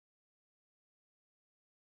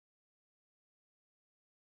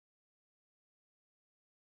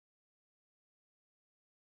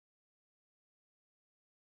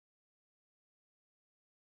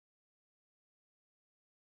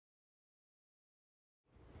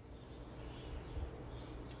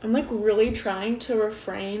I'm like really trying to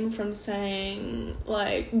refrain from saying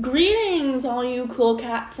like, greetings all you cool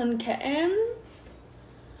cats and kittens.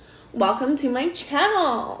 Welcome to my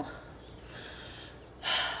channel.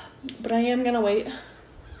 But I am gonna wait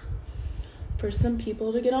for some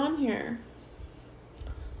people to get on here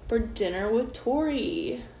for dinner with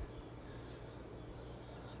Tori.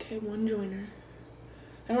 Okay, one joiner.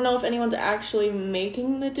 I don't know if anyone's actually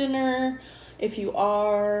making the dinner. If you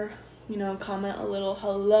are, you know, comment a little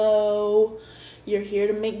hello. You're here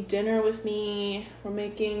to make dinner with me. We're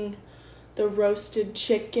making the roasted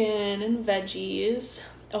chicken and veggies,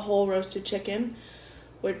 a whole roasted chicken,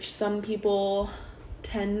 which some people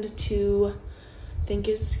tend to think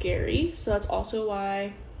is scary. So that's also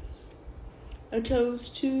why I chose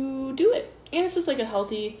to do it. And it's just like a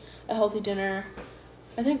healthy dinner.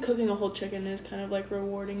 I think cooking a whole chicken is kind of like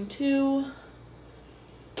rewarding too.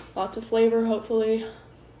 Lots of flavor, hopefully.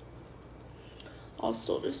 I'll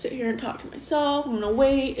still just sit here and talk to myself. I'm gonna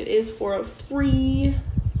wait. It is 4:03.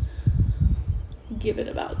 Give it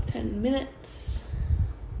about 10 minutes.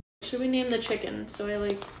 Should we name the chicken? So I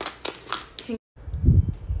like can...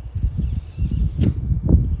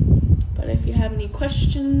 But if you have any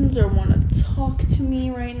questions or want to talk to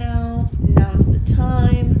me right now, now's the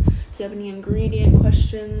time. If you have any ingredient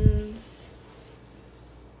questions,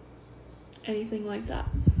 anything like that.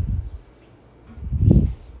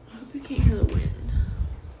 I hope you can't hear the wind.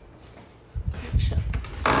 Shut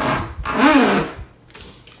this.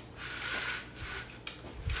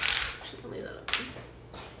 Shouldn't leave that open.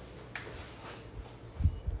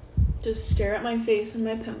 Just stare at my face and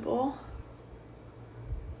my pimple.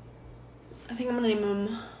 I think I'm gonna name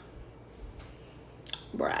him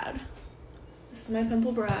Brad. This is my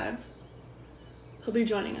pimple, Brad. He'll be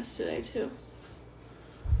joining us today too.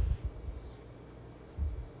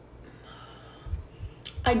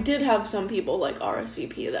 I did have some people like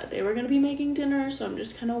RSVP that they were going to be making dinner, so I'm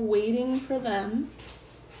just kind of waiting for them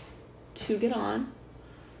to get on.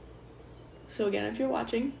 So again, if you're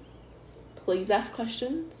watching, please ask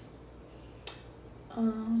questions.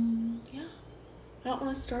 Yeah. I don't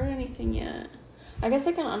want to start anything yet. I guess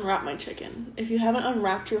I can unwrap my chicken. If you haven't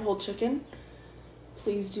unwrapped your whole chicken,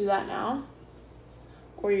 please do that now.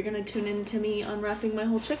 Or you're going to tune into me unwrapping my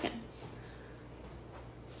whole chicken.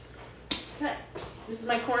 Okay. This is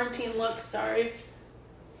my quarantine look, sorry.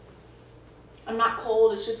 I'm not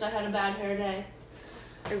cold, it's just I had a bad hair day.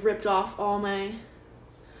 I ripped off all my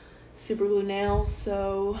super glue nails,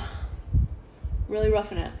 so really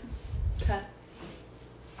roughing it. Okay.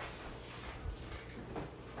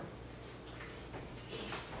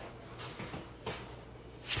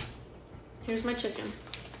 Here's my chicken.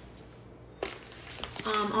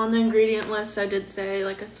 On the ingredient list, I did say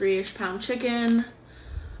like a 3-ish pound chicken.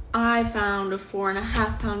 I found a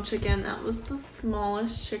 4.5 pound chicken. That was the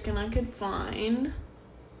smallest chicken I could find.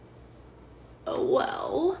 Oh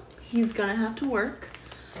well, he's gonna have to work.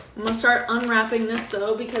 I'm gonna start unwrapping this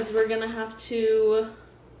though, because we're gonna have to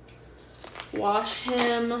wash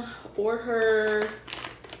him or her,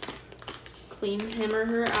 clean him or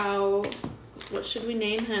her out. What should we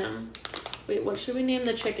name him? Wait, what should we name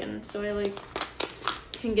the chicken? So I like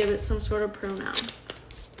can give it some sort of pronoun.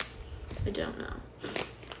 I don't know.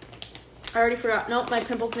 I already forgot. Nope, my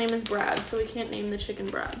pimple's name is Brad, so we can't name the chicken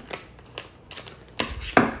Brad.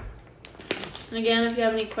 And again, if you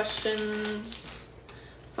have any questions,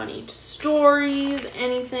 funny stories,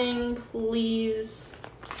 anything, please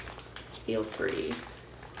feel free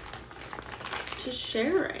to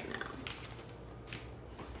share right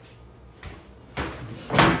now.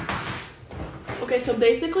 Okay, so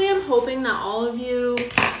basically I'm hoping that all of you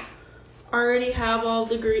already have all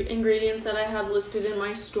the ingredients that I had listed in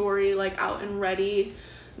my story, like out and ready.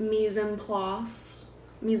 Mise en place,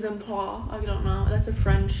 I don't know. That's a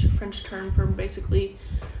French term for basically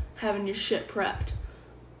having your shit prepped,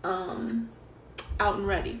 out and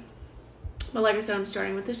ready. But like I said, I'm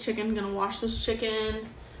starting with this chicken. I'm gonna wash this chicken,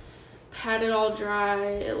 pat it all dry.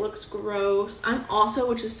 It looks gross. I'm also,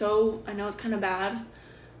 which is so, I know it's kind of bad,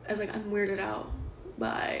 as like I'm weirded out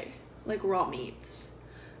by like raw meats.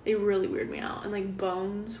 They really weird me out, and like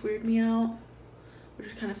bones weird me out, which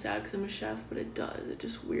is kind of sad because I'm a chef, but it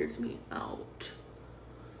just weirds me out.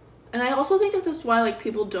 And I also think that that's why like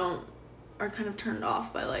people are kind of turned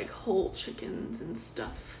off by like whole chickens and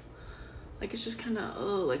stuff. Like it's just kind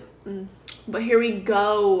of But here we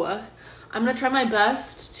go. I'm gonna try my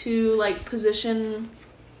best to like position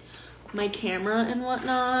my camera and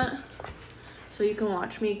whatnot so you can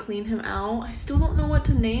watch me clean him out. I still don't know what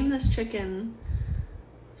to name this chicken.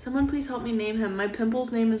 Someone please help me name him. My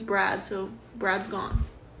pimple's name is Brad, so Brad's gone.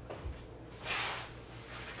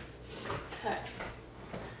 Okay.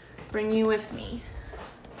 bring you with me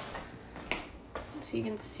so you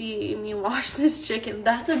can see me wash this chicken.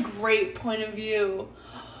 That's a great point of view.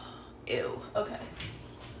 Ew. Okay.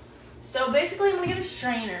 So basically, I'm gonna get a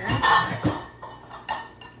strainer.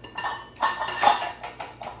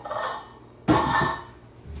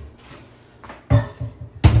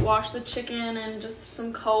 Wash the chicken in just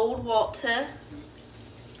some cold water.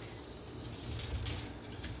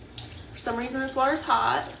 For some reason, this water's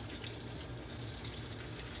hot.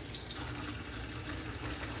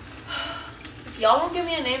 If y'all don't give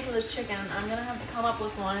me a name for this chicken, I'm gonna have to come up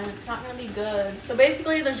with one, and it's not gonna be good. So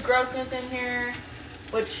basically, there's grossness in here,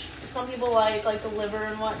 which some people like the liver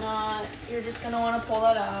and whatnot. You're just gonna want to pull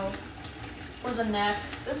that out. Or the neck.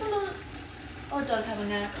 This one doesn't. Oh, it does have a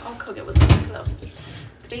neck. I'll cook it with the neck though.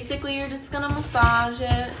 Basically, you're just gonna massage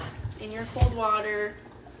it in your cold water.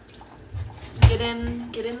 Get in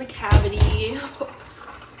the cavity.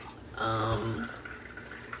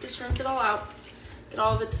 Just rinse it all out. Get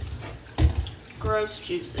all of its gross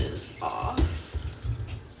juices off.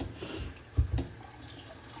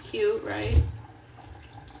 It's cute, right?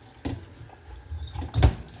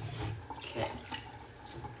 Okay.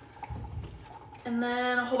 And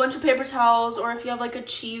then a whole bunch of paper towels, or if you have like a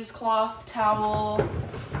cheesecloth towel,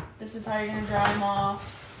 this is how you're gonna dry them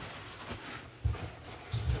off.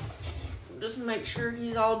 Just make sure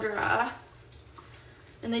he's all dry.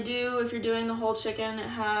 And they do, if you're doing the whole chicken, it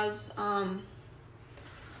has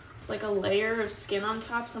like a layer of skin on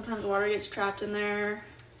top. Sometimes water gets trapped in there.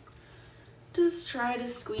 Just try to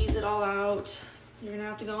squeeze it all out. You're gonna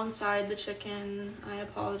have to go inside the chicken. I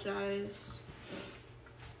apologize.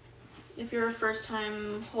 If you're a first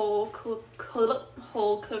time whole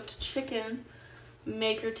cooked chicken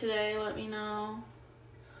maker today, let me know.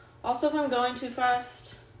 Also, if I'm going too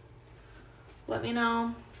fast, let me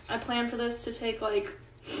know. I plan for this to take like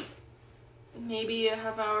maybe a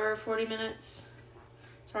half hour, 40 minutes.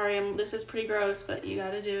 Sorry, this is pretty gross, but you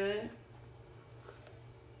gotta do it.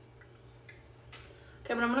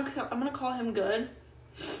 Okay, but I'm gonna call him good.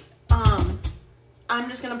 I'm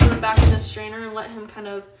just gonna put him back in the strainer and let him kind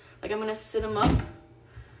of, like, I'm gonna sit him up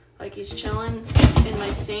like he's chilling in my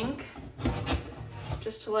sink,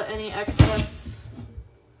 just to let any excess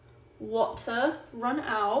water run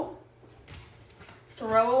out.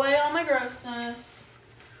 Throw away all my grossness.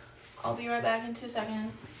 I'll be right back in 2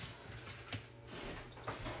 seconds.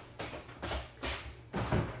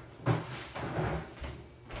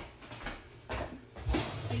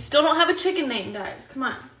 I still don't have a chicken name, guys. Come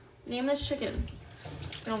on. Name this chicken.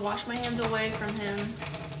 I'm gonna wash my hands away from him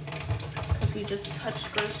because we just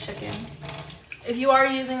touched gross chicken. If you are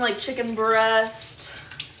using like chicken breast,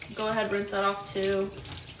 go ahead, rinse that off too.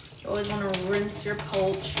 You always want to rinse your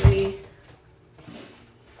poultry.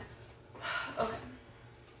 Okay.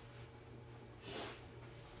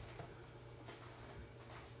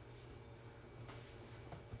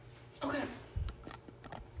 Okay.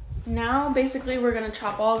 Now, basically, we're gonna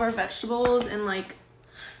chop all of our vegetables and like,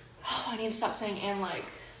 oh, I need to stop saying and like.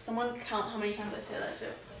 Someone count how many times I say that too.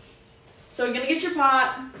 So you're gonna get your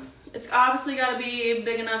pot. It's obviously gotta be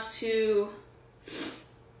big enough to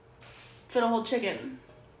fit a whole chicken.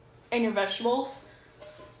 And your vegetables.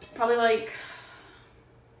 Probably like,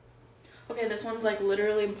 okay, this one's like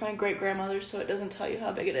literally my great grandmother's, so it doesn't tell you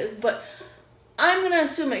how big it is, but I'm gonna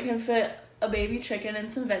assume it can fit a baby chicken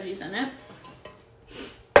and some veggies in it.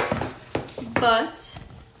 But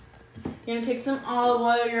you're gonna take some olive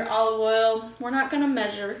oil, your olive oil. We're not gonna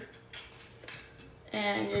measure.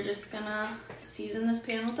 And you're just gonna season this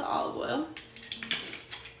pan with the olive oil.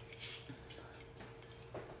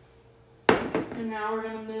 And now we're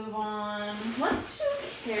gonna move on. Let's do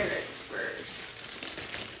carrots first.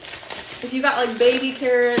 If you got like baby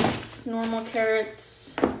carrots, normal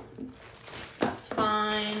carrots, that's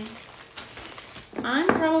fine. I'm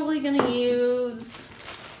probably gonna use,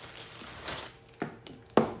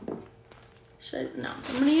 no,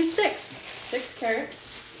 I'm gonna use six carrots.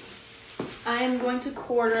 I am going to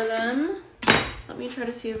quarter them. Let me try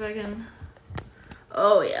to see if I can,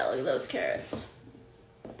 oh yeah, look at those carrots.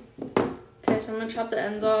 Okay, so I'm gonna chop the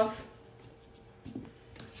ends off.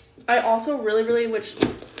 I also really wish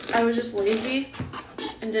I was just lazy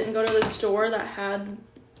and didn't go to the store that had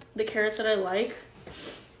the carrots that I like.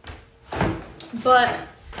 But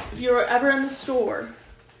if you're ever in the store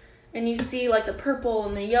and you see like the purple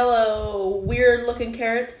and the yellow weird looking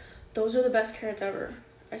carrots, those are the best carrots ever,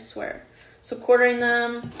 I swear. So quartering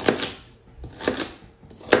them,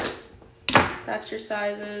 that's your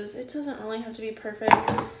sizes. It doesn't really have to be perfect.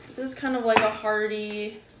 This is kind of like a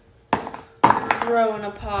hearty throw in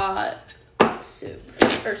a pot soup,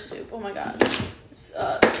 oh my god,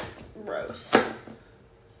 roast.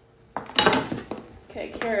 Okay,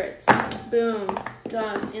 carrots. Boom.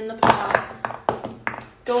 Done. In the pot.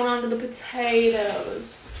 Going on to the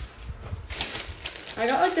potatoes. I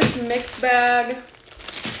got like this mixed bag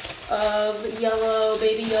of yellow,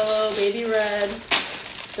 baby red.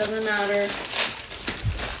 Doesn't matter.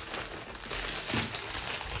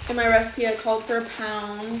 In my recipe, I called for a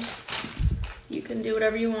pound. You can do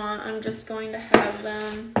whatever you want. I'm just going to have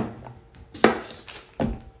them.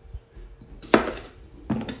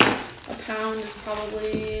 A pound is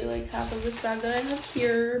probably like half of this bag that I have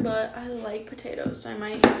here, but I like potatoes, so I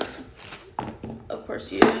might, of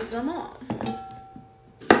course, use them all.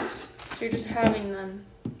 So you're just having them.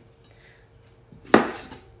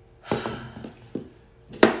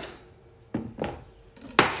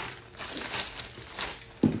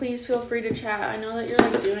 Please feel free to chat. I know that you're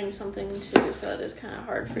like doing something too, so it is kind of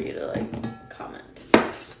hard for you to like comment.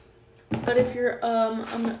 But if you're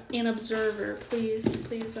an observer, please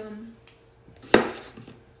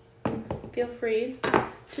feel free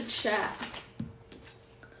to chat.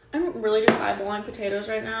 I'm really just eyeballing potatoes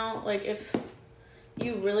right now. Like if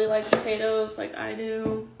you really like potatoes like I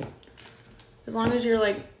do, as long as you're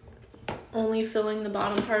like only filling the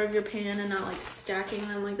bottom part of your pan and not like stacking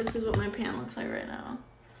them. Like this is what my pan looks like right now.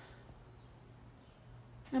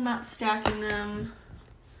 I'm not stacking them.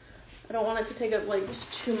 I don't want it to take up like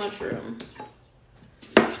just too much room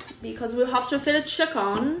because we'll have to fit a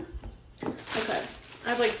chicken. Okay, I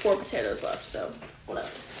have like 4 potatoes left, so whatever.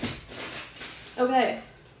 Okay,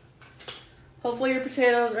 hopefully your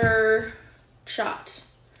potatoes are chopped.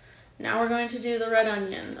 Now we're going to do the red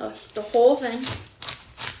onion, the whole thing,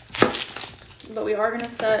 but we are gonna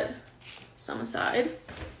set some aside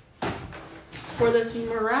for this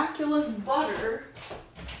miraculous butter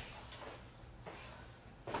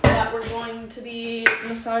that we're going to be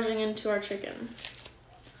massaging into our chicken.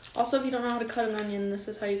 Also, if you don't know how to cut an onion, this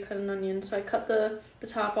is how you cut an onion. So I cut the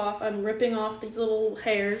top off. I'm ripping off these little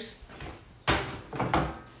hairs. Oh,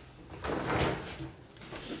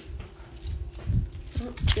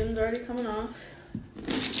 skin's already coming off.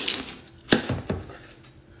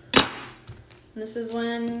 And this is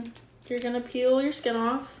when you're gonna peel your skin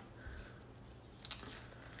off.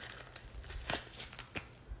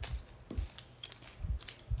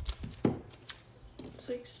 It's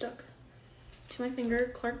like stuck to my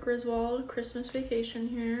finger. Clark Griswold, Christmas Vacation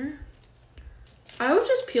here. I would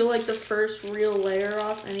just peel like the first real layer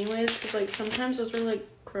off anyways, because like sometimes those are like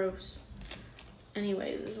gross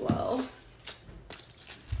anyways as well.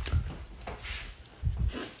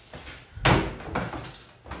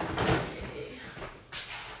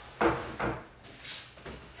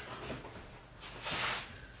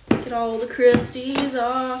 Get all the crusties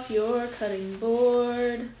off your cutting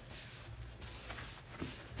board.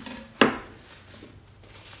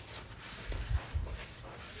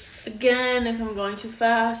 Again, if I'm going too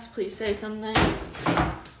fast, please say something.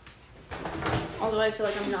 Although I feel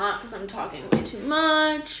like I'm not because I'm talking way too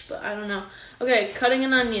much, but I don't know. Okay, cutting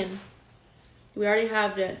an onion. We already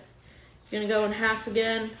have it. You're gonna go in half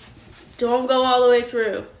again. Don't go all the way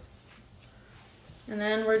through. And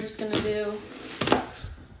then we're just gonna do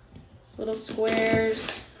little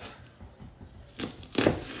squares.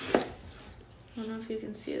 I don't know if you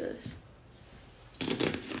can see this.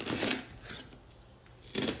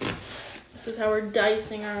 This is how we're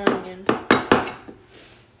dicing our onion.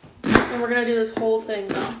 And we're gonna do this whole thing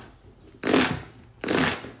though.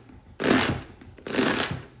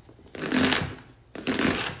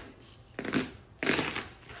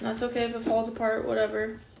 And that's okay if it falls apart,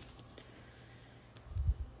 whatever.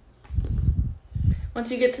 Once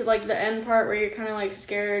you get to like the end part where you're kind of like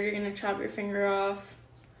scared, you're gonna chop your finger off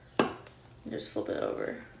and just flip it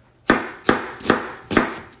over.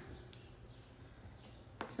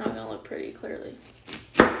 It's not gonna look pretty, clearly.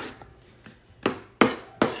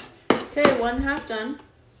 Okay, 1/2 done.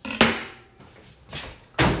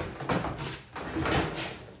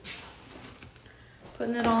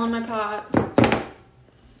 Putting it all in my pot.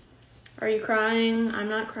 Are you crying? I'm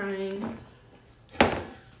not crying. That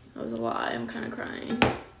was a lie, I'm kind of crying.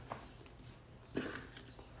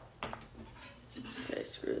 Okay,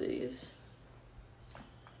 screw these.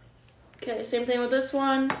 Okay, same thing with this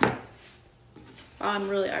one. I'm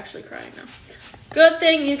really actually crying now. Good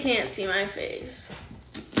thing you can't see my face.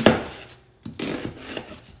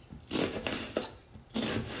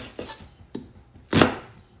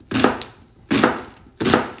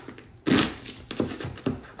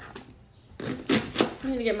 I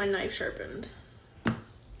need to get my knife sharpened.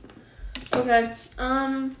 Okay,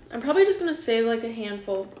 I'm probably just gonna save like a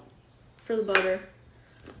handful for the butter.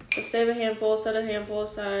 So save a handful, set a handful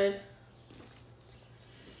aside.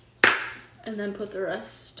 And then put the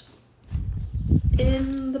rest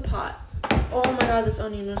in the pot. Oh my god, this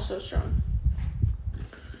onion was so strong.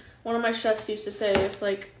 One of my chefs used to say if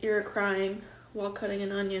like you're crying while cutting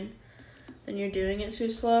an onion, then you're doing it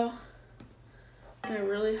too slow. I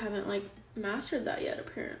really haven't like mastered that yet,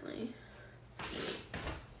 apparently.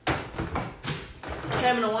 Okay,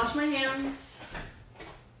 I'm gonna wash my hands.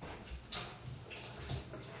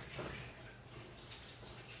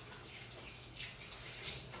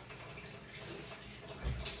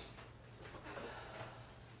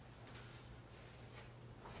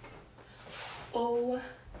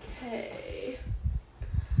 Okay.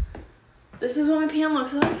 This is what my pan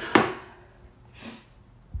looks like.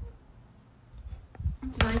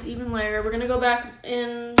 It's a nice even layer. We're gonna go back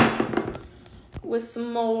in with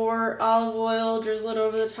some more olive oil, drizzle it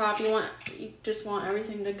over the top. You just want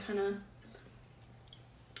everything to kind of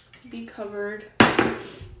be covered.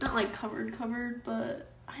 Not like covered, but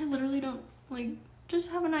I literally don't like, just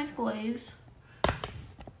have a nice glaze.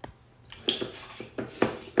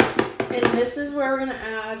 And this is where we're gonna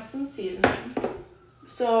add some seasoning.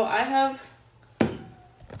 So I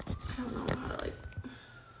don't know how to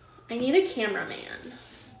I need a cameraman.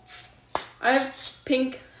 I have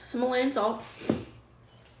pink Himalayan salt.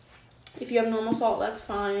 If you have normal salt, that's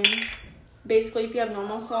fine. Basically, if you have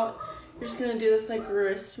normal salt, you're just gonna do this like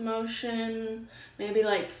wrist motion, maybe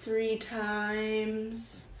like 3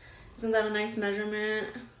 times. Isn't that a nice measurement?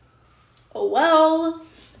 Oh well.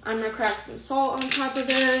 I'm gonna crack some salt on top of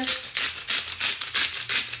this.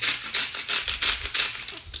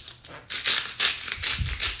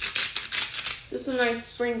 Just a nice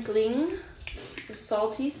sprinkling of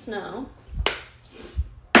salty snow.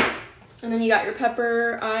 And then you got your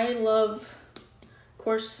pepper. I love, of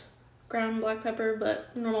course, ground black pepper,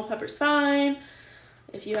 but normal pepper's fine.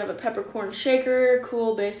 If you have a peppercorn shaker,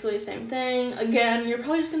 cool, basically the same thing. Again, you're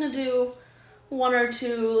probably just gonna do 1 or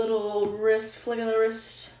 2 little flick of the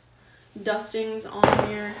wrist dustings on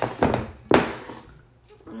your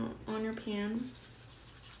pan.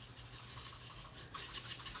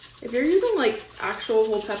 If you're using like actual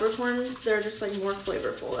whole peppercorns, they're just like more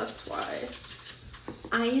flavorful. That's why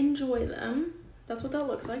I enjoy them. That's what that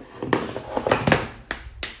looks like.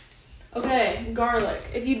 Okay, garlic.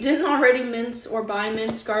 If you didn't already mince or buy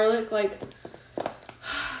minced garlic, like,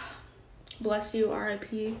 bless you,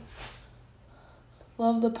 RIP.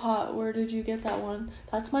 Love the pot. Where did you get that one?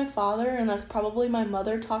 That's my father, and that's probably my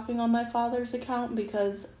mother talking on my father's account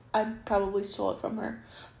because I probably stole it from her.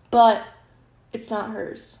 But it's not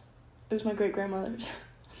hers. It was my great-grandmother's.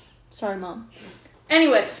 Sorry, Mom.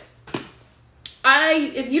 Anyways,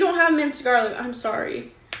 if you don't have minced garlic, I'm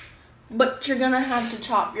sorry, but you're gonna have to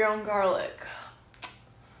chop your own garlic.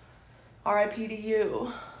 RIP to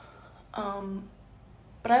you.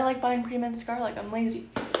 But I like buying pre-minced garlic. I'm lazy.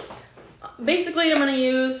 Basically, I'm gonna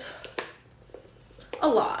use a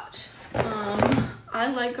lot.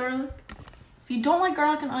 I like garlic. If you don't like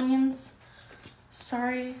garlic and onions,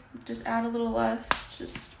 sorry, just add a little less.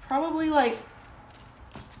 Just probably like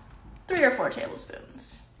 3 or 4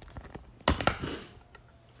 tablespoons.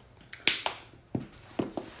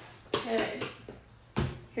 Okay,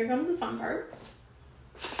 here comes the fun part.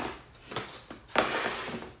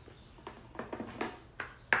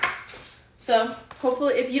 So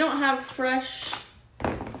hopefully, if you don't have fresh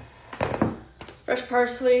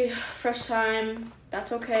parsley, fresh thyme,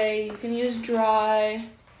 that's okay. You can use dry.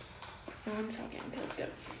 1 second, okay, let's go.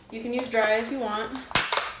 You can use dry if you want.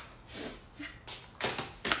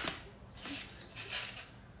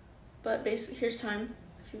 But basically, here's thyme,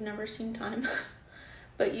 if you've never seen thyme.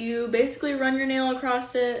 But you basically run your nail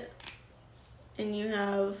across it, and you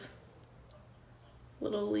have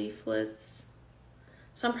little leaflets.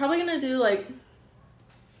 So I'm probably gonna do like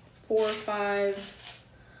 4 or 5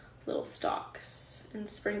 little stalks and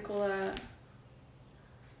sprinkle that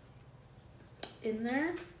in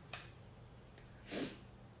there.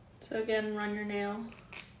 So again, run your nail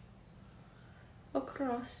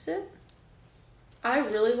across it. I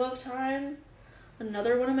really love thyme.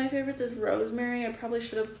 Another one of my favorites is rosemary. I probably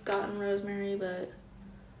should have gotten rosemary, but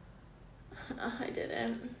I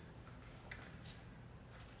didn't.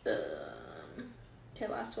 Okay,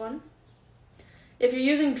 last one. If you're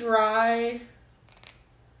using dry,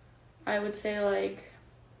 I would say like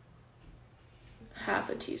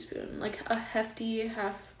half a teaspoon, like a hefty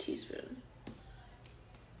half teaspoon.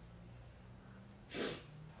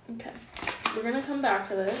 Okay, we're gonna come back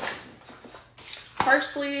to this.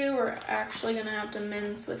 Parsley, we're actually gonna have to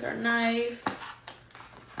mince with our knife.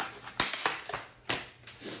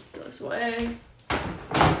 Go this way.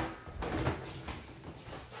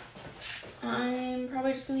 I'm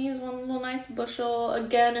probably just gonna use 1 little nice bushel.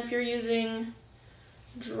 Again, if you're using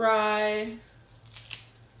dry,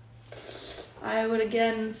 I would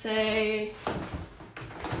again say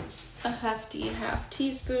a hefty half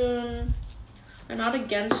teaspoon. I'm not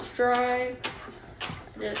against dry.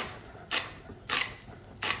 I just,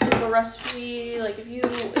 the recipe, like if you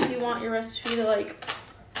want your recipe to like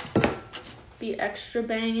be extra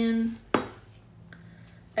banging,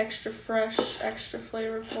 extra fresh, extra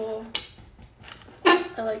flavorful,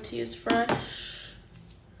 I like to use fresh.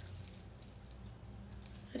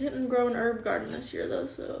 I didn't grow an herb garden this year though,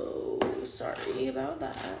 so sorry about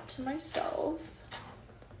that to myself.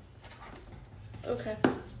 Okay.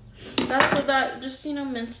 That's what that, just, you know,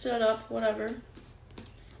 minced it up, whatever.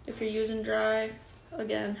 If you're using dry,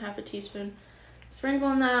 again, half a teaspoon.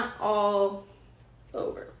 Sprinkling that all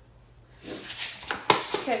over.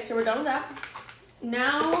 Okay, so we're done with that.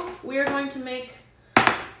 Now we are going to make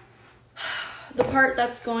the part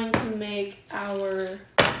that's going to make our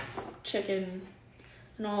chicken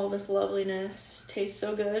and all of this loveliness taste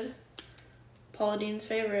so good. Paula Dean's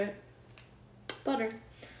favorite, butter.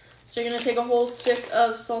 So you're gonna take a whole stick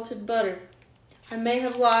of salted butter. I may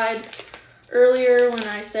have lied earlier when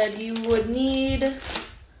I said you would need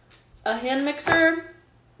a hand mixer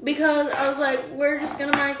because I was like, we're just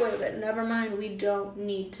gonna microwave it. Never mind, we don't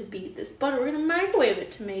need to beat this butter. We're gonna microwave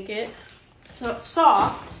it to make it so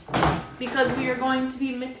soft because we are going to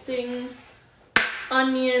be mixing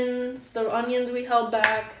onions, the onions we held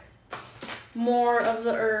back, more of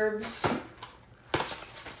the herbs,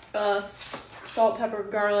 salt, pepper,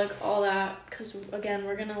 garlic, all that, because again,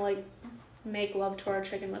 we're gonna like make love to our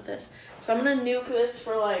chicken with this. So I'm gonna nuke this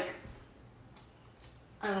for like,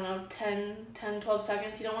 I don't know, 12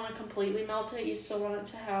 seconds. You don't want to completely melt it. You still want it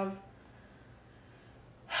to have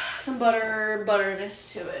some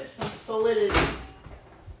butterness to it, some solidity.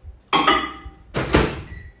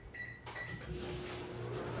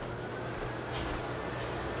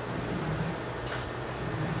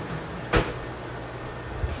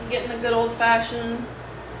 Getting a good old-fashioned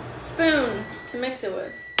spoon to mix it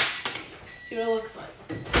with. Let's see what it looks like.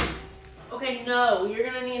 Okay, no, you're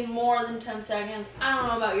gonna need more than 10 seconds. I don't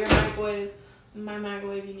know about your microwave. My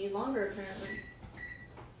microwave, you need longer, apparently.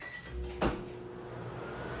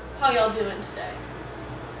 How y'all doing today?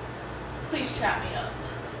 Please chat me up.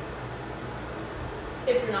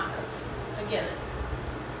 If you're not cooking, I get it.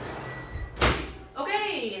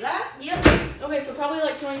 Okay, yep. Okay, so probably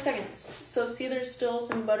like 20 seconds. So see, there's still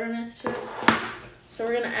some butterness to it. So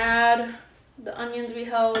we're gonna add the onions we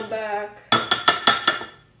held back.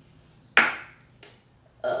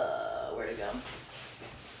 Where'd it go?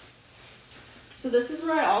 So this is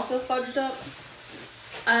where I also fudged up.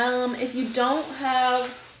 If you don't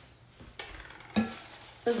have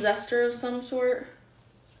a zester of some sort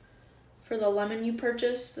for the lemon you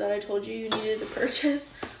purchased that I told you needed to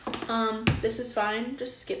purchase, this is fine.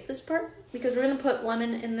 Just skip this part because we're gonna put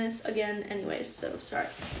lemon in this again anyways, so sorry.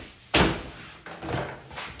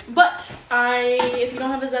 But if you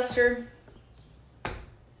don't have a zester,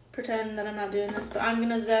 pretend that I'm not doing this, but I'm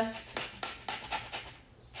gonna zest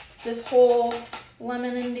this whole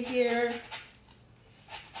lemon into here.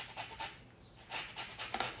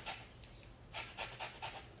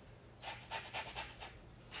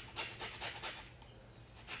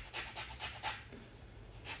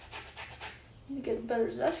 Need to get a better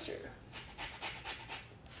zester.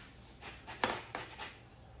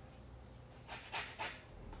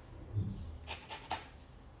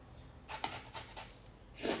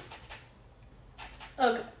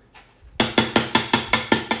 Okay.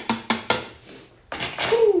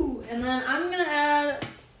 Ooh, and then I'm gonna add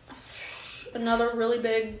another really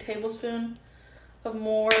big tablespoon of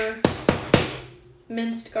more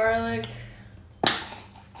minced garlic.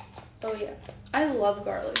 Oh yeah, I love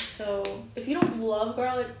garlic, so if you don't love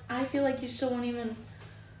garlic, I feel like you still won't even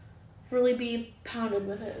really be pounded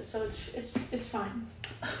with it, so it's fine.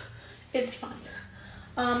 It's fine.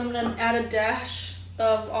 I'm gonna add a dash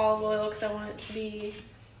of olive oil because I want it to be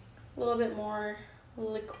a little bit more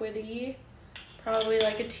liquidy. Probably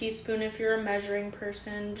like a teaspoon if you're a measuring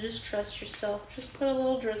person. Just trust yourself. Just put a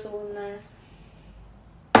little drizzle in there.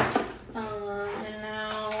 And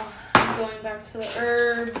now I'm going back to the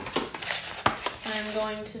herbs. I'm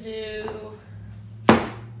going to do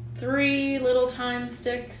 3 little thyme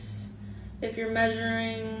sticks. If you're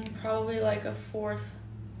measuring, probably like a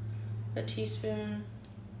teaspoon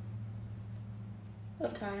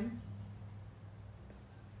of thyme.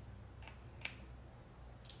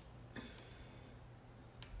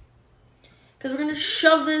 Because we're going to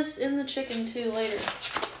shove this in the chicken too later.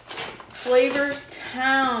 Flavor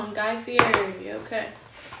Town, Guy Fieri. Okay.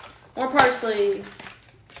 More parsley.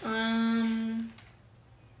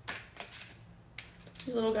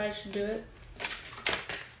 These little guys should do it.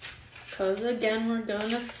 Because again, we're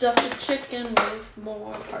gonna stuff the chicken with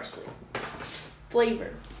more parsley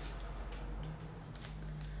flavor.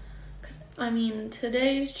 Because, I mean,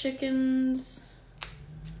 today's chickens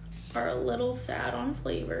are a little sad on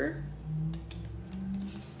flavor.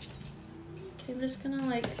 Okay, I'm just gonna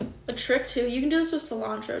like, a trick too, you can do this with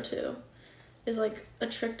cilantro too, is like a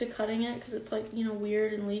trick to cutting it because it's like, you know,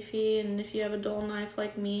 weird and leafy, and if you have a dull knife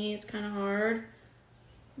like me, it's kind of hard,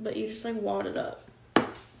 but you just like wad it up.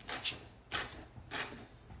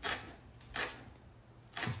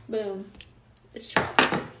 Boom. It's chopped.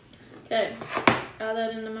 Okay, add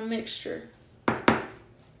that into my mixture.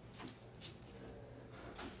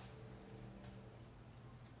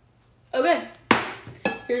 Okay,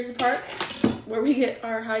 here's the part where we get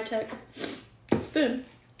our high-tech spoon.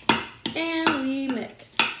 And we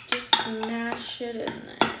mix. Just mash it in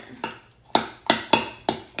there.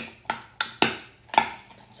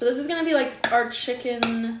 So this is gonna be like our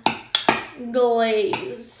chicken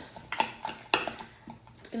glaze.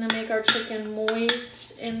 Gonna make our chicken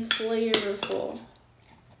moist and flavorful.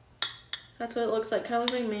 That's what it looks like. Kind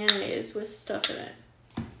of like mayonnaise with stuff in it.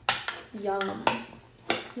 Yum.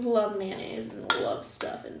 Love mayonnaise and love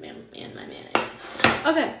stuff in my mayonnaise.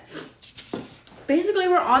 Okay. Basically,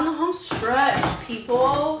 we're on the home stretch,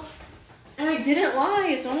 people. And I didn't lie.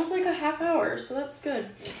 It's almost like a half hour, so that's good.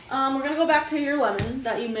 We're gonna go back to your lemon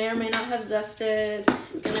that you may or may not have zested.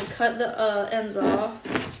 Gonna cut the ends off.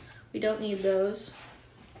 We don't need those.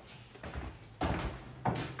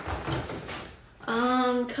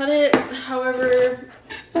 Cut it however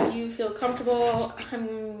you feel comfortable.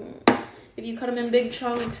 If you cut them in big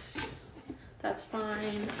chunks, that's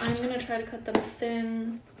fine. I'm gonna try to cut them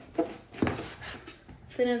thin.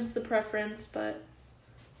 Thin is the preference, but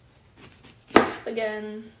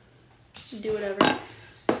again, do whatever.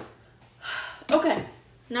 Okay,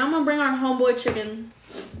 now I'm gonna bring our homeboy chicken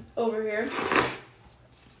over here.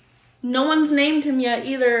 No one's named him yet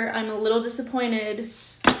either. I'm a little disappointed.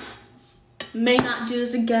 May not do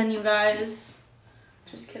this again, you guys.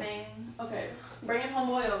 Just kidding. Okay, bringing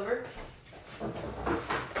homeboy over.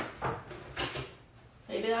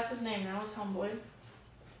 Maybe that's his name now, is homeboy.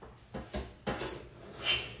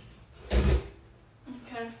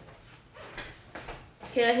 Okay.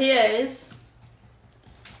 Here he is.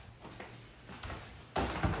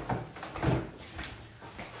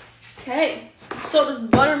 Okay, so this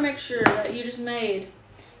butter mixture that you just made,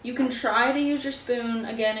 you can try to use your spoon,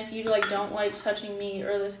 again, if you like don't like touching meat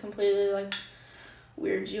or this completely like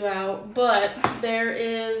weirds you out, but there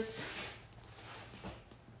is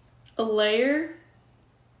a layer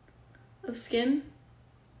of skin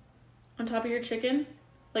on top of your chicken.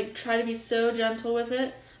 Like, try to be so gentle with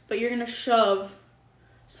it, but you're gonna shove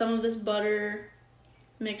some of this butter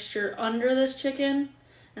mixture under this chicken,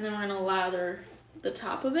 and then we're gonna lather the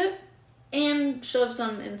top of it and shove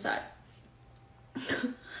some inside.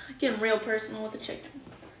 Getting real personal with the chicken.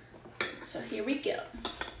 So here we go.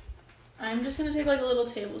 I'm just gonna take like a little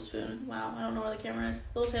tablespoon. Wow, I don't know where the camera is.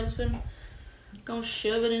 A little tablespoon. Gonna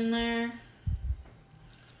shove it in there.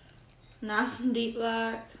 Nice and deep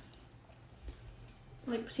black.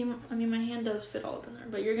 Like, see, I mean, my hand does fit all up in there,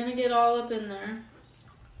 but you're gonna get all up in there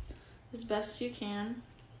as best you can.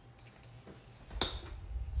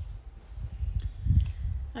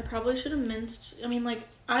 I probably should have minced, I mean, like,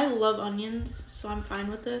 I love onions, so I'm fine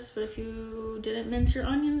with this, but if you didn't mince your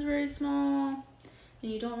onions very small,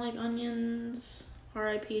 and you don't like onions,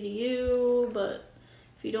 RIP to you, but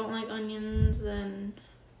if you don't like onions, then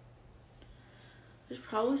there's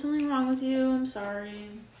probably something wrong with you. I'm sorry.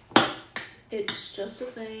 It's just a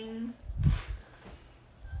thing.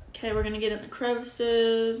 Okay, we're gonna get in the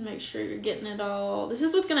crevices, make sure you're getting it all. This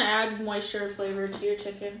is what's gonna add moisture flavor to your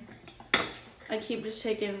chicken. I keep just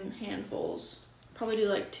taking handfuls. Probably do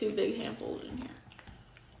like 2 big handfuls in here.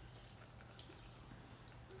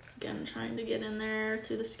 Again, trying to get in there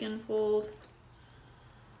through the skin fold.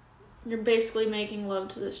 You're basically making love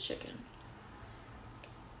to this chicken.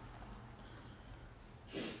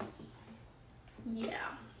 Yeah.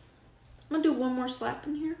 I'm gonna do one more slap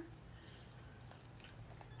in here.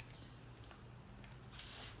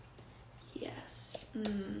 Yes.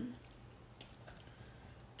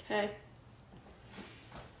 Okay.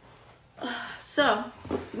 So,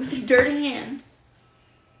 with your dirty hand,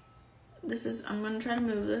 I'm gonna try to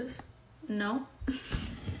move this. No.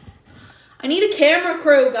 I need a camera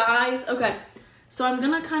crew, guys. Okay. So I'm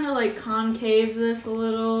gonna kind of like concave this a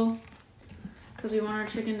little, because we want our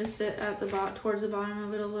chicken to sit at the towards the bottom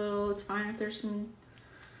of it a little. It's fine if there's some,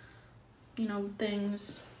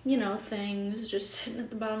 things just sitting at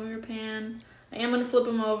the bottom of your pan. I am gonna flip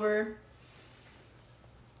them over.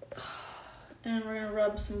 And we're gonna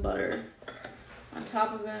rub some butter on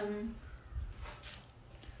top of him.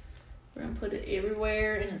 We're gonna put it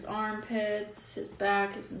everywhere, in his armpits, his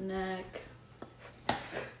back, his neck.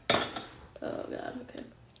 Oh God, okay.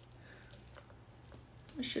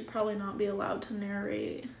 I should probably not be allowed to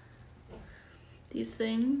narrate these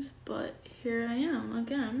things, but here I am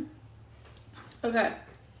again. Okay,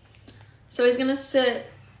 so he's gonna sit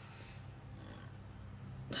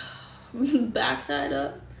backside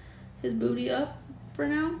up, his booty up for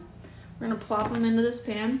now. We're gonna plop him into this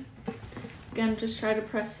pan. Again, just try to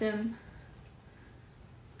press him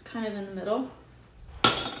kind of in the middle.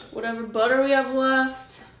 Whatever butter we have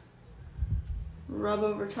left, rub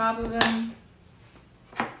over top of him.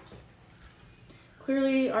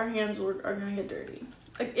 Clearly our hands are gonna get dirty.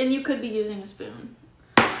 And you could be using a spoon.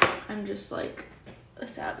 I'm just like a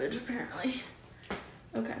savage apparently.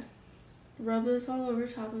 Okay, rub this all over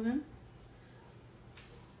top of him.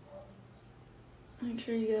 Make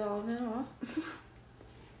sure you get all of it off.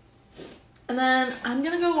 And then I'm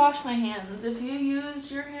gonna go wash my hands. If you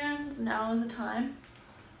used your hands, now is the time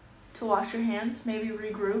to wash your hands. Maybe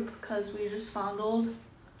regroup because we just fondled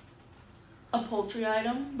a poultry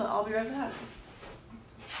item, but I'll be right back.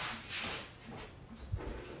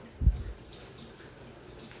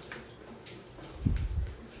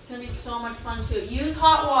 It's gonna be so much fun too. Use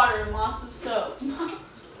hot water and lots of soap.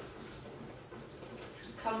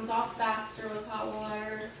 Comes off faster with hot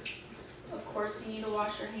water. Of course, you need to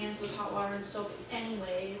wash your hands with hot water and soap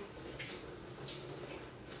anyways.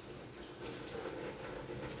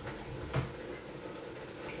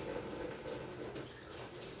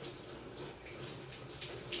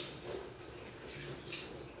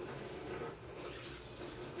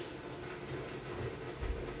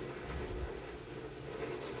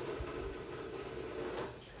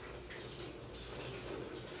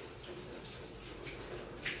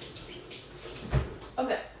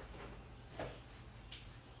 Okay.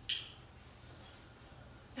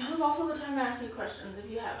 Now is also the time to ask me questions if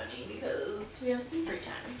you have any, because we have some free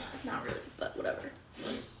time. Not really, but whatever.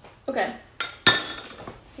 Okay.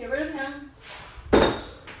 Get rid of him.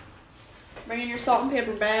 Bring in your salt and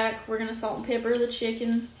pepper back. We're gonna salt and pepper the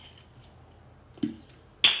chicken.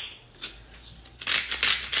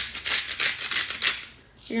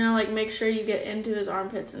 You're gonna like make sure you get into his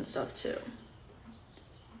armpits and stuff too.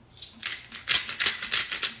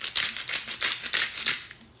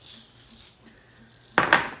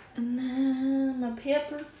 And then my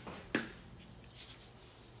pepper.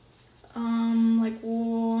 Like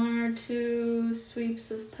 1 or 2 sweeps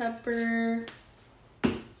of pepper.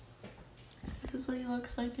 This is what he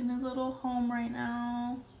looks like in his little home right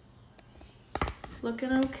now.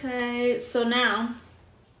 Looking okay. So now,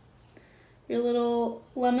 your little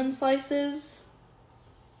lemon slices,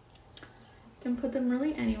 you can put them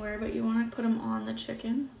really anywhere, but you want to put them on the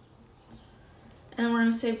chicken. And then we're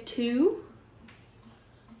going to save 2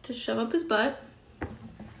 to shove up his butt.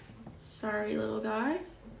 Sorry, little guy.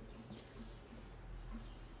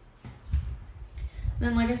 And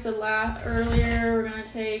then, like I said earlier, we're gonna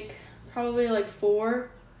take probably like 4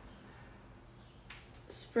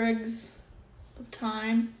 sprigs of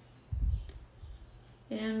thyme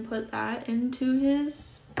and put that into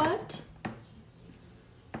his butt.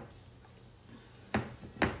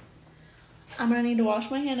 I'm gonna need to wash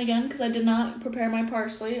my hand again because I did not prepare my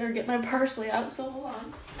parsley or get my parsley out, so hold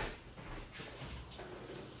on.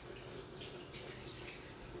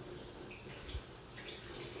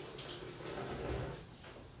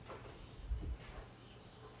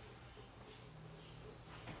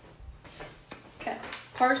 Okay,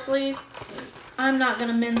 parsley. I'm not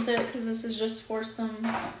gonna mince it because this is just for some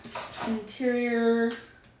interior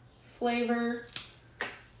flavor.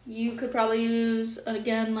 You could probably use,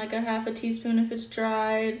 again, like a half a teaspoon if it's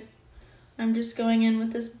dried. I'm just going in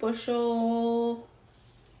with this bushel.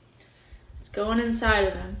 It's going inside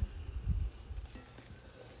of him.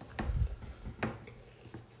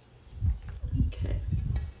 Okay.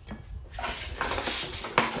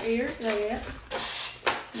 There's that.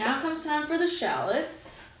 Now comes time for the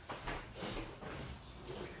shallots.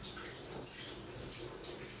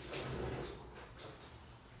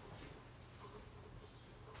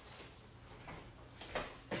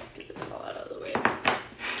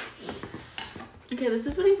 Okay, this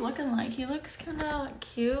is what he's looking like. He looks kind of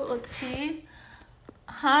cute. Let's see.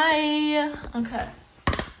 Hi. Okay.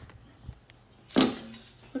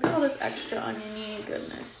 Look at all this extra oniony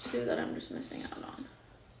goodness, too, that I'm just missing out on.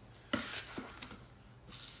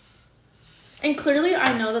 And clearly,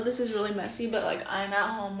 I know that this is really messy, but, like, I'm at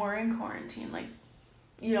home. We're in quarantine. Like,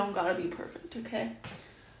 you don't gotta be perfect, okay?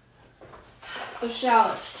 So,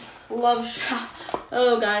 shallots. Love shallots.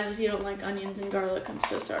 Oh, guys, if you don't like onions and garlic, I'm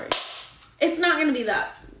so sorry. It's not going to be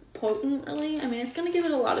that potent, really. I mean, it's going to give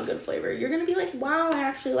it a lot of good flavor. You're going to be like, wow, I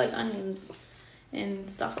actually like onions and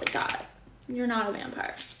stuff like that. You're not a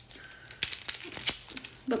vampire.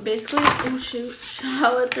 But basically, oh shoot,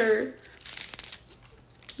 shallots are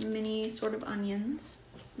mini sort of onions.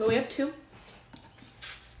 But we have 2.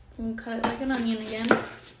 We'll cut it like an onion again.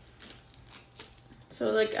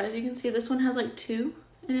 So like, as you can see, this one has like 2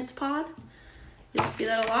 in its pod. You'll see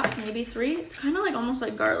that a lot, maybe 3. It's kind of like almost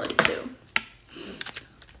like garlic too.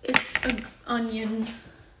 It's an onion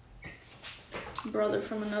brother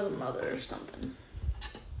from another mother or something.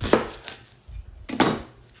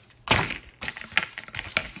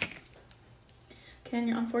 Okay,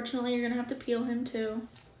 unfortunately, you're gonna have to peel him too.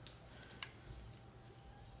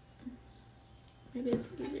 Maybe it's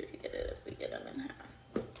easier to get it if we get him in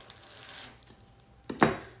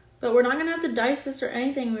half. But we're not gonna have to dice this or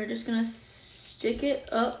anything. We're just gonna stick it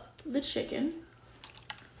up the chicken.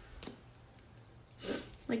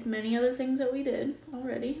 Like many other things that we did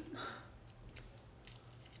already.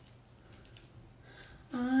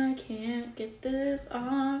 I can't get this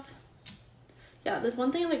off. Yeah, the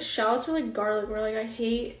one thing, like, shallots are like garlic, where like I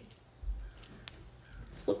hate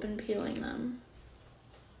flipping peeling them.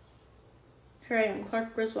 Here I am,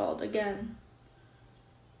 Clark Griswold, again.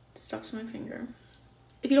 Stuck to my finger.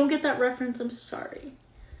 If you don't get that reference, I'm sorry.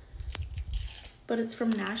 But it's from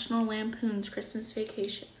National Lampoon's Christmas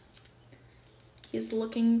Vacation. He's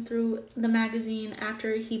looking through the magazine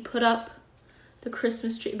after he put up the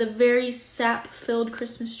Christmas tree, the very sap-filled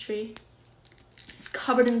Christmas tree. It's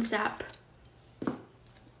covered in sap.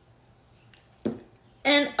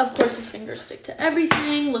 And, of course, his fingers stick to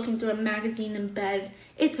everything, looking through a magazine in bed.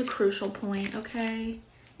 It's a crucial point, okay,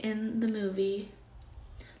 in the movie.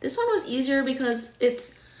 This one was easier because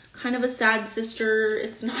it's kind of a sad sister.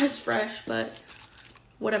 It's not as fresh, but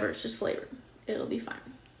whatever, it's just flavor. It'll be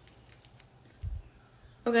fine.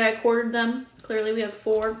 Okay, I quartered them. Clearly we have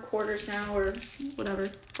 4 quarters now, or whatever,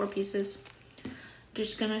 4 pieces.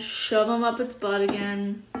 Just gonna shove them up its butt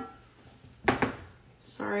again.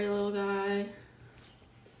 Sorry, little guy.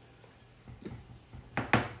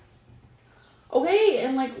 Okay,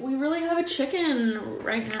 and like, we really have a chicken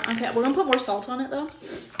right now. Okay, we're gonna put more salt on it though.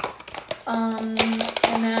 And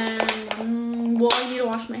then, well, I need to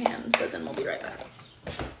wash my hands, but then we'll be right back.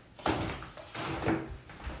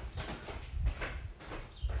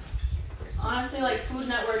 Honestly, like, Food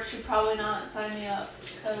Network should probably not sign me up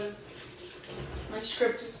because my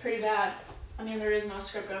script is pretty bad. I mean, there is no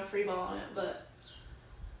script on Freeball on it, but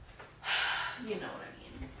you know what I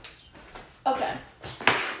mean. Okay.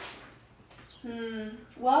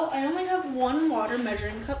 Well, I only have 1 water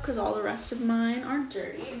measuring cup because all the rest of mine are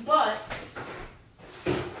dirty, but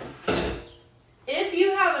if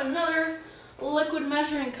you have another liquid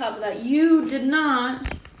measuring cup that you did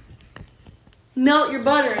not melt your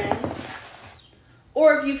butter in,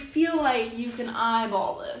 or if you feel like you can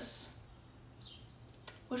eyeball this,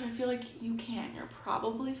 which I feel like you can, you're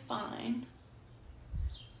probably fine,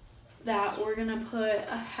 that we're gonna put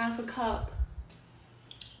a half a cup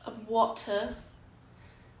of water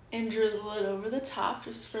and drizzle it over the top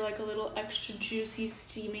just for like a little extra juicy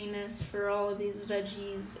steaminess for all of these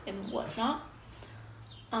veggies and whatnot.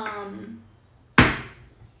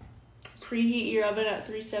 Preheat your oven at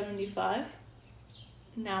 375.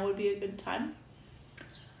 Now would be a good time.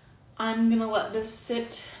 I'm gonna let this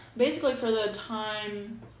sit basically for the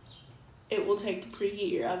time it will take to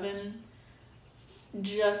preheat your oven,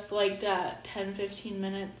 just like that, 10-15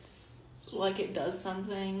 minutes, like it does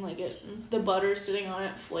something, like the butter sitting on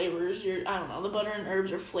it flavors your, I don't know, the butter and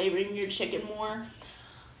herbs are flavoring your chicken more.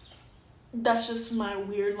 That's just my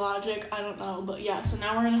weird logic, I don't know, but yeah, so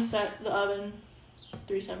now we're gonna set the oven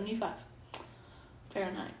 375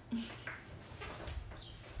 Fahrenheit.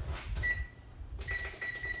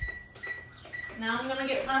 Now I'm gonna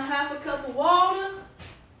get my half a cup of water.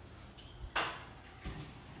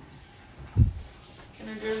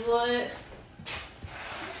 Gonna drizzle it.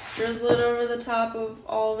 Just drizzle it over the top of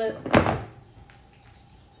all of it.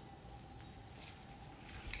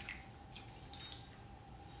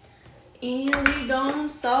 And we gonna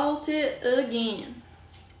salt it again.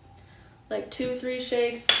 Like 2-3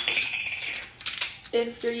 shakes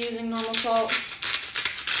if you're using normal salt.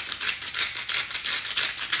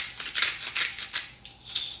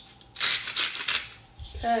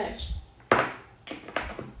 Okay.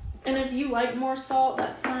 And if you like more salt,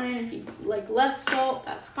 that's fine. If you like less salt,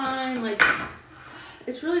 that's fine. Like,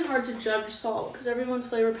 it's really hard to judge salt because everyone's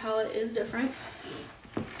flavor palette is different.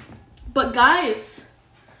 But guys,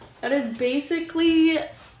 that is basically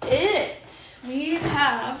it. We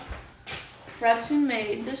have prepped and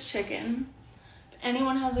made this chicken. If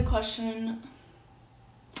anyone has a question,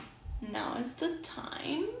 now is the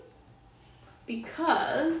time,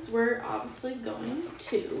 because we're obviously going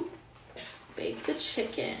to bake the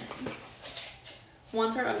chicken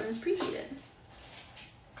once our oven is preheated.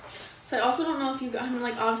 So I also don't know if I'm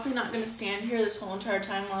like obviously not gonna stand here this whole entire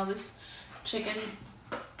time while this chicken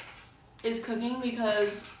is cooking,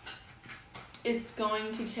 because it's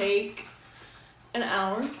going to take an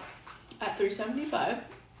hour at 375,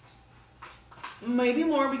 maybe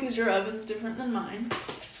more because your oven's different than mine.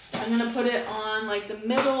 I'm gonna put it on like the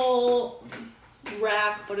middle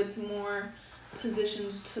rack, but it's more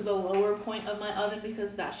positioned to the lower point of my oven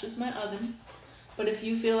because that's just my oven. But if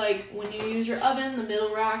you feel like when you use your oven, the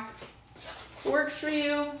middle rack works for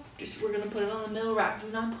you, we're gonna put it on the middle rack.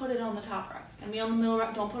 Do not put it on the top rack. It's gonna be on the middle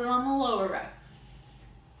rack. Don't put it on the lower rack.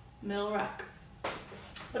 Middle rack.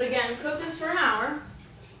 But again, cook this for an hour.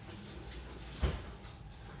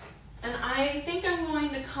 And I think I'm going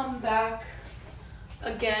to come back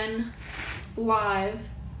again live,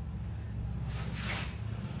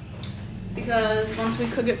 because once we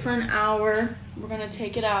cook it for an hour, we're gonna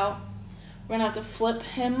take it out. We're gonna have to flip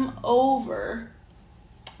him over.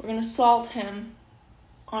 We're gonna salt him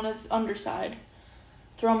on his underside.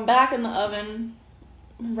 Throw him back in the oven.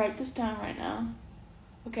 Write this down right now.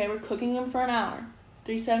 Okay, we're cooking him for an hour.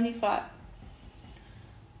 375.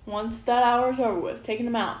 Once that hour's over with, taking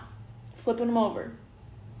him out, flipping him over,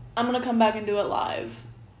 I'm gonna come back and do it live,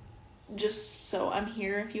 just so I'm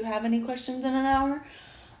here if you have any questions in an hour.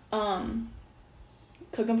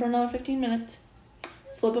 Cook him for another 15 minutes,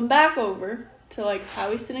 flip him back over to like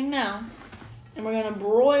how he's sitting now, and we're gonna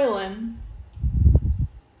broil him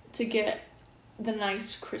to get the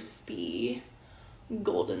nice crispy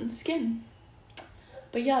golden skin.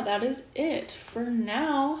 But yeah, that is it for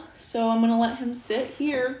now. So I'm gonna let him sit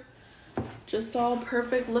here, just all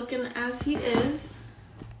perfect looking as he is.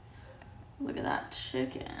 Look at that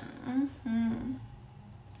chicken. I'm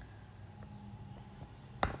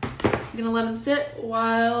gonna let him sit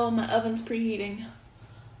while my oven's preheating.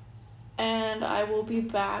 And I will be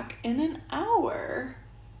back in an hour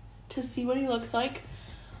to see what he looks like.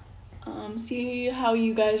 See how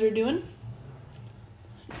you guys are doing.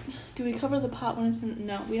 Do we cover the pot when it's in?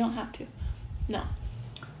 No, we don't have to. No.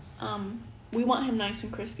 We want him nice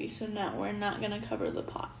and crispy, so no, we're not gonna cover the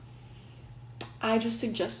pot. I just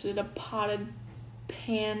suggested a potted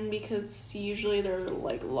pan because usually they're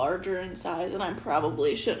like larger in size, and I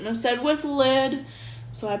probably shouldn't have said with lid,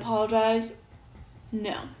 so I apologize.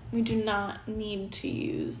 No, we do not need to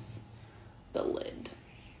use the lid.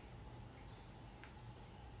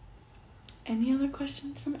 Any other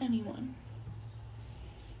questions from anyone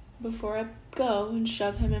before I go and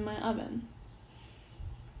shove him in my oven?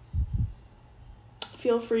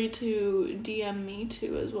 Feel free to DM me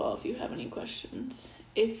too as well if you have any questions,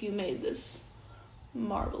 if you made this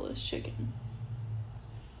marvelous chicken.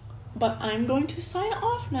 But I'm going to sign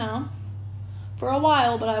off now for a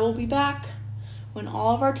while, but I will be back when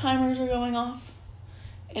all of our timers are going off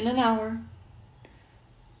in an hour,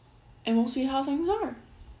 and we'll see how things are.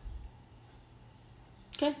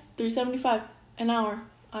 Okay, 375, an hour.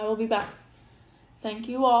 I will be back. Thank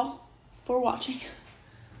you all for watching.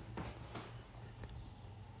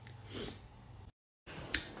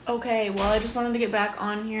 Okay, well, I just wanted to get back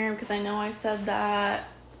on here because I know I said that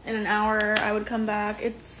in an hour I would come back.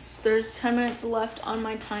 There's 10 minutes left on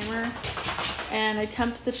my timer, and I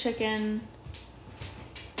temped the chicken.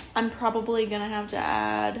 I'm probably gonna have to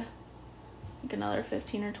add like another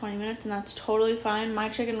 15 or 20 minutes, and that's totally fine. My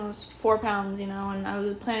chicken was 4 pounds, and I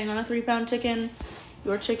was planning on a 3-pound chicken.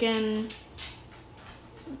 Your chicken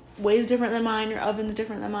weighs different than mine. Your oven's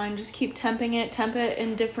different than mine. Just keep temping it. Temp it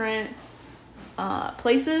in different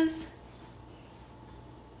places.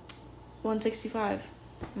 165.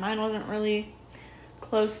 Mine wasn't really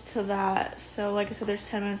close to that. So like I said, there's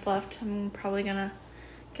 10 minutes left. I'm probably gonna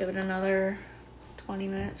give it another 20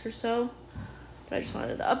 minutes or so. But I just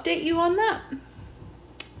wanted to update you on that.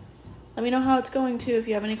 Let me know how it's going too. If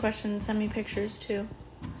you have any questions, send me pictures too.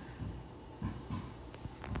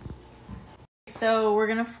 So we're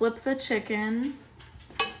gonna flip the chicken.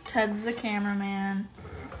 Ted's the cameraman,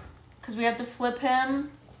 because we have to flip him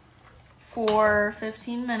for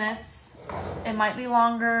 15 minutes. It might be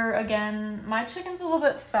longer. Again, my chicken's a little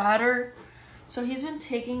bit fatter, so he's been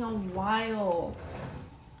taking a while,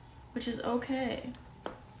 which is okay.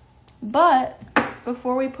 But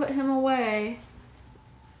before we put him away,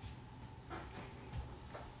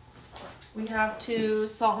 we have to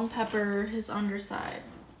salt and pepper his underside.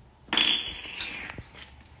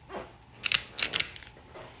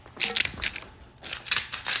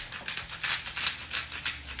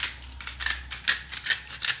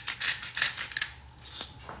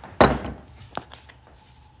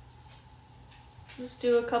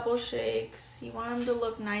 do a couple shakes. You want him to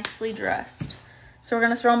look nicely dressed. So we're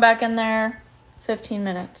gonna throw him back in there 15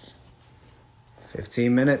 minutes.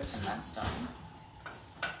 15 minutes. And that's done.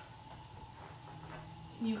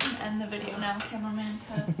 You can end the video now, cameraman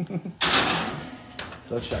Ted.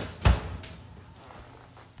 So shucks.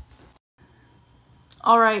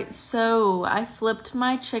 All right, so I flipped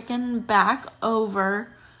my chicken back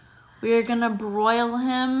over. We are gonna broil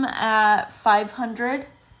him at 500.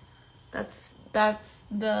 That's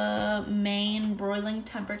the main broiling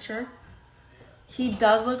temperature. He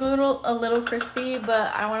does look a little crispy,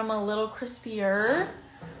 but I want him a little crispier.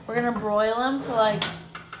 We're gonna broil him for like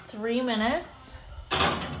 3 minutes.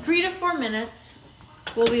 3 to 4 minutes.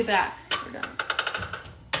 We'll be back. We're done.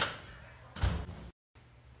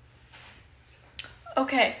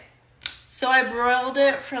 Okay, so I broiled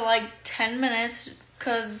it for like 10 minutes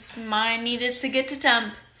because mine needed to get to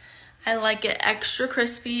temp. I like it extra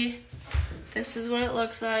crispy. This is what it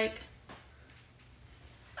looks like.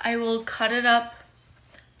 I will cut it up,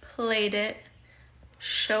 plate it,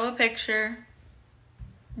 show a picture.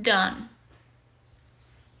 Done.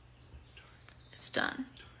 It's done.